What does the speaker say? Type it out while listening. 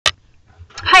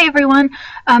Hi everyone,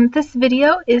 this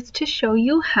video is to show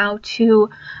you how to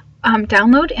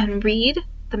download and read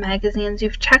the magazines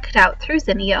you've checked out through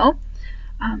Zinio.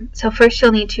 So first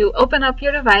you'll need to open up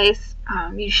your device.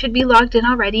 You should be logged in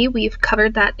already. We've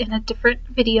covered that in a different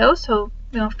video, so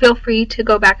feel free to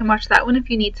go back and watch that one if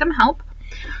you need some help.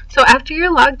 So after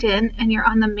you're logged in and you're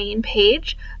on the main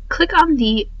page, click on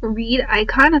the read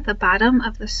icon at the bottom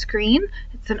of the screen.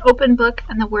 It's an open book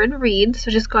and the word read, so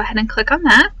just go ahead and click on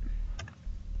that.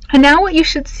 And now what you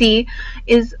should see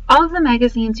is all of the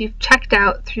magazines you've checked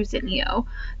out through Zinio.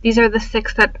 These are the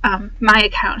 6 that my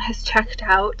account has checked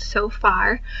out so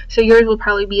far, so yours will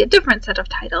probably be a different set of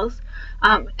titles.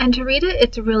 And to read it,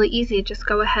 it's really easy. Just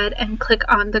go ahead and click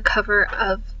on the cover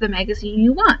of the magazine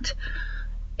you want.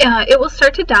 It will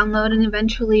start to download, and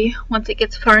eventually, once it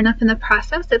gets far enough in the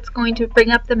process, it's going to bring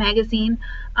up the magazine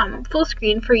full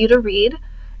screen for you to read.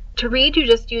 To read, you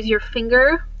just use your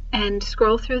finger and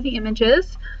scroll through the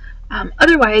images.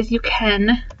 Otherwise, you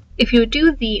can, if you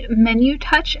do the menu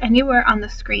touch anywhere on the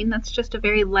screen, that's just a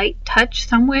very light touch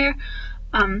somewhere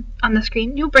on the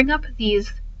screen, you'll bring up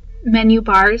these menu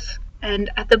bars, and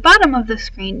at the bottom of the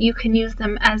screen, you can use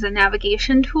them as a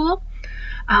navigation tool.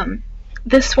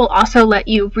 This will also let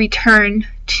you return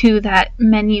to that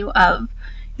menu of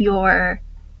your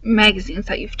magazines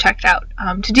that you've checked out.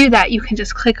 To do that, you can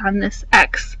just click on this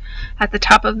X at the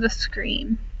top of the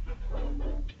screen.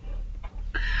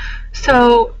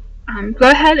 So go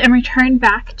ahead and return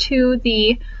back to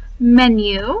the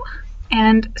menu.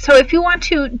 And so if you want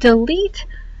to delete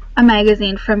a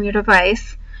magazine from your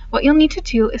device, what you'll need to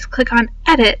do is click on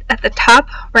Edit at the top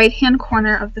right-hand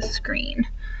corner of the screen.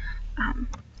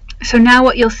 So now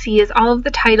what you'll see is all of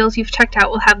the titles you've checked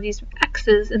out will have these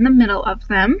X's in the middle of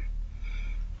them.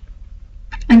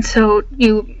 And so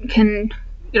you can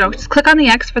just click on the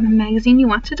X for the magazine you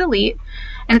want to delete,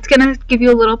 and it's going to give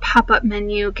you a little pop-up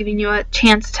menu giving you a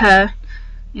chance to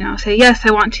say yes,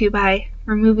 I want to, by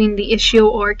removing the issue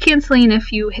or canceling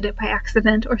if you hit it by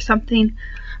accident or something.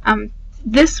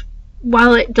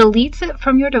 While it deletes it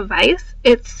from your device,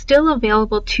 it's still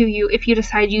available to you if you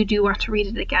decide you do want to read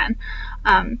it again.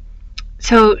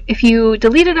 So if you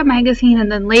deleted a magazine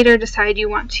and then later decide you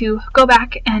want to go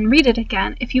back and read it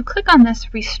again, if you click on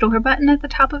this restore button at the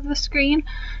top of the screen,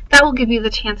 that will give you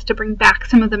the chance to bring back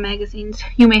some of the magazines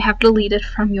you may have deleted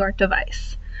from your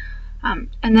device. And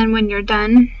then when you're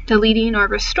done deleting or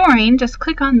restoring, just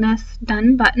click on this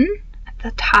done button at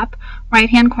the top right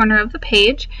hand corner of the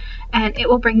page, and it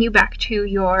will bring you back to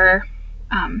your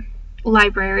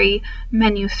library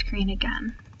menu screen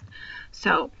again.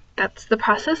 So that's the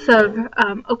process of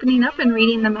opening up and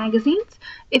reading the magazines.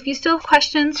 If you still have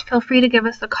questions, feel free to give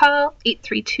us a call,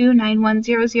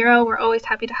 832-9100. We're always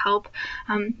happy to help.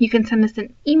 You can send us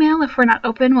an email. If we're not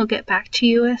open, we'll get back to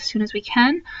you as soon as we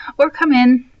can. Or come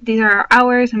in. These are our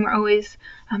hours, and we're always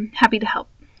happy to help.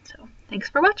 So thanks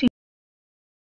for watching.